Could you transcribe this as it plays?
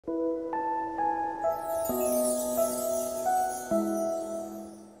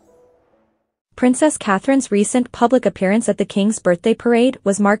Princess Catherine's recent public appearance at the King's birthday parade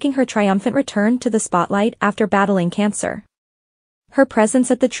was marking her triumphant return to the spotlight after battling cancer. Her presence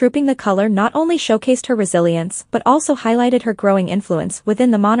at the Trooping the Colour not only showcased her resilience but also highlighted her growing influence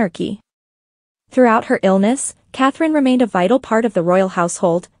within the monarchy. Throughout her illness, Catherine remained a vital part of the royal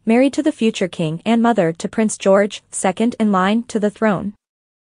household, married to the future king and mother to Prince George, second in line to the throne.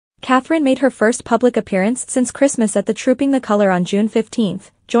 Catherine made her first public appearance since Christmas at the Trooping the Colour on June 15,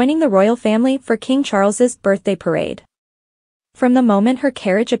 joining the royal family for King Charles's birthday parade. From the moment her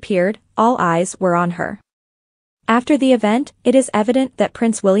carriage appeared, all eyes were on her. After the event, it is evident that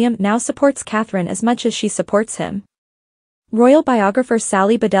Prince William now supports Catherine as much as she supports him. Royal biographer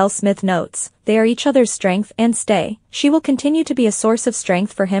Sally Bedell-Smith notes, "They are each other's strength and stay. She will continue to be a source of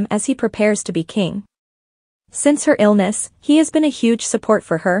strength for him as he prepares to be king." Since her illness, he has been a huge support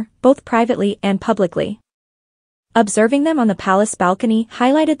for her, both privately and publicly. Observing them on the palace balcony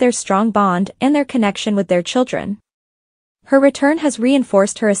highlighted their strong bond and their connection with their children. Her return has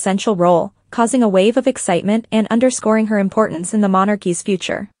reinforced her essential role, causing a wave of excitement and underscoring her importance in the monarchy's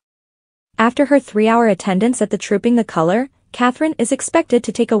future. After her 3-hour attendance at the Trooping the Colour, Catherine is expected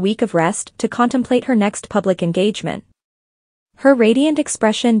to take a week of rest to contemplate her next public engagement. Her radiant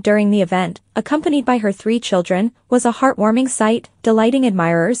expression during the event, accompanied by her 3 children, was a heartwarming sight, delighting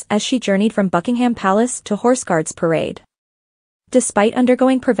admirers as she journeyed from Buckingham Palace to Horse Guards Parade. Despite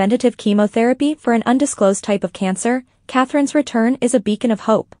undergoing preventative chemotherapy for an undisclosed type of cancer, Catherine's return is a beacon of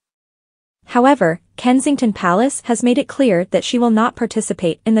hope. However, Kensington Palace has made it clear that she will not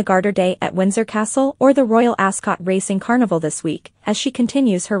participate in the Garter Day at Windsor Castle or the Royal Ascot Racing Carnival this week, as she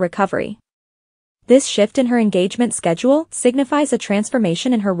continues her recovery. This shift in her engagement schedule signifies a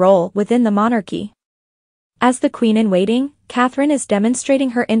transformation in her role within the monarchy. As the Queen-in-Waiting, Catherine is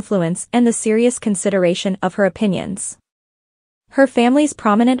demonstrating her influence and the serious consideration of her opinions. Her family's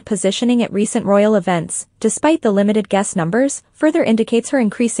prominent positioning at recent royal events, despite the limited guest numbers, further indicates her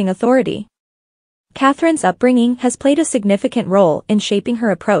increasing authority. Catherine's upbringing has played a significant role in shaping her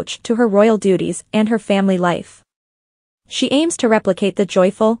approach to her royal duties and her family life. She aims to replicate the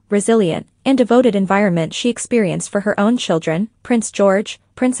joyful, resilient, and devoted environment she experienced for her own children, Prince George,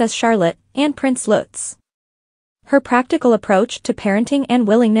 Princess Charlotte, and Prince Lutz. Her practical approach to parenting and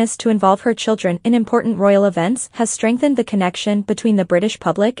willingness to involve her children in important royal events has strengthened the connection between the British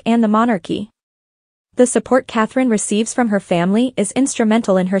public and the monarchy. The support Catherine receives from her family is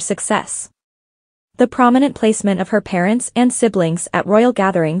instrumental in her success. The prominent placement of her parents and siblings at royal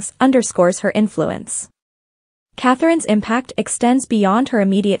gatherings underscores her influence. Catherine's impact extends beyond her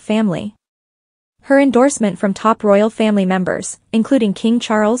immediate family. Her endorsement from top royal family members, including King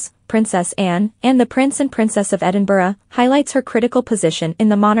Charles, Princess Anne, and the Prince and Princess of Edinburgh, highlights her critical position in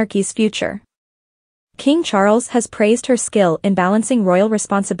the monarchy's future. King Charles has praised her skill in balancing royal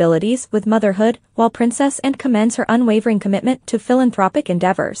responsibilities with motherhood, while Princess Anne commends her unwavering commitment to philanthropic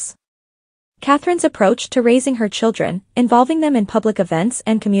endeavors. Catherine's approach to raising her children, involving them in public events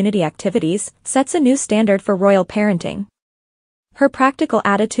and community activities, sets a new standard for royal parenting. Her practical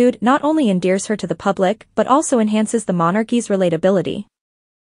attitude not only endears her to the public but also enhances the monarchy's relatability.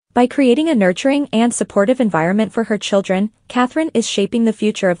 By creating a nurturing and supportive environment for her children, Catherine is shaping the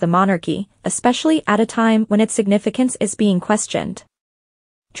future of the monarchy, especially at a time when its significance is being questioned.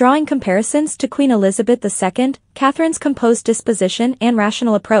 Drawing comparisons to Queen Elizabeth II, Catherine's composed disposition and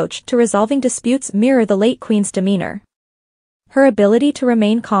rational approach to resolving disputes mirror the late Queen's demeanor. Her ability to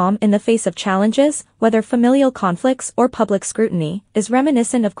remain calm in the face of challenges, whether familial conflicts or public scrutiny, is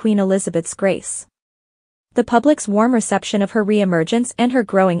reminiscent of Queen Elizabeth's grace. The public's warm reception of her re-emergence and her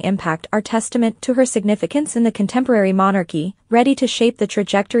growing impact are testament to her significance in the contemporary monarchy, ready to shape the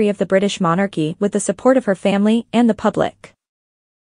trajectory of the British monarchy with the support of her family and the public.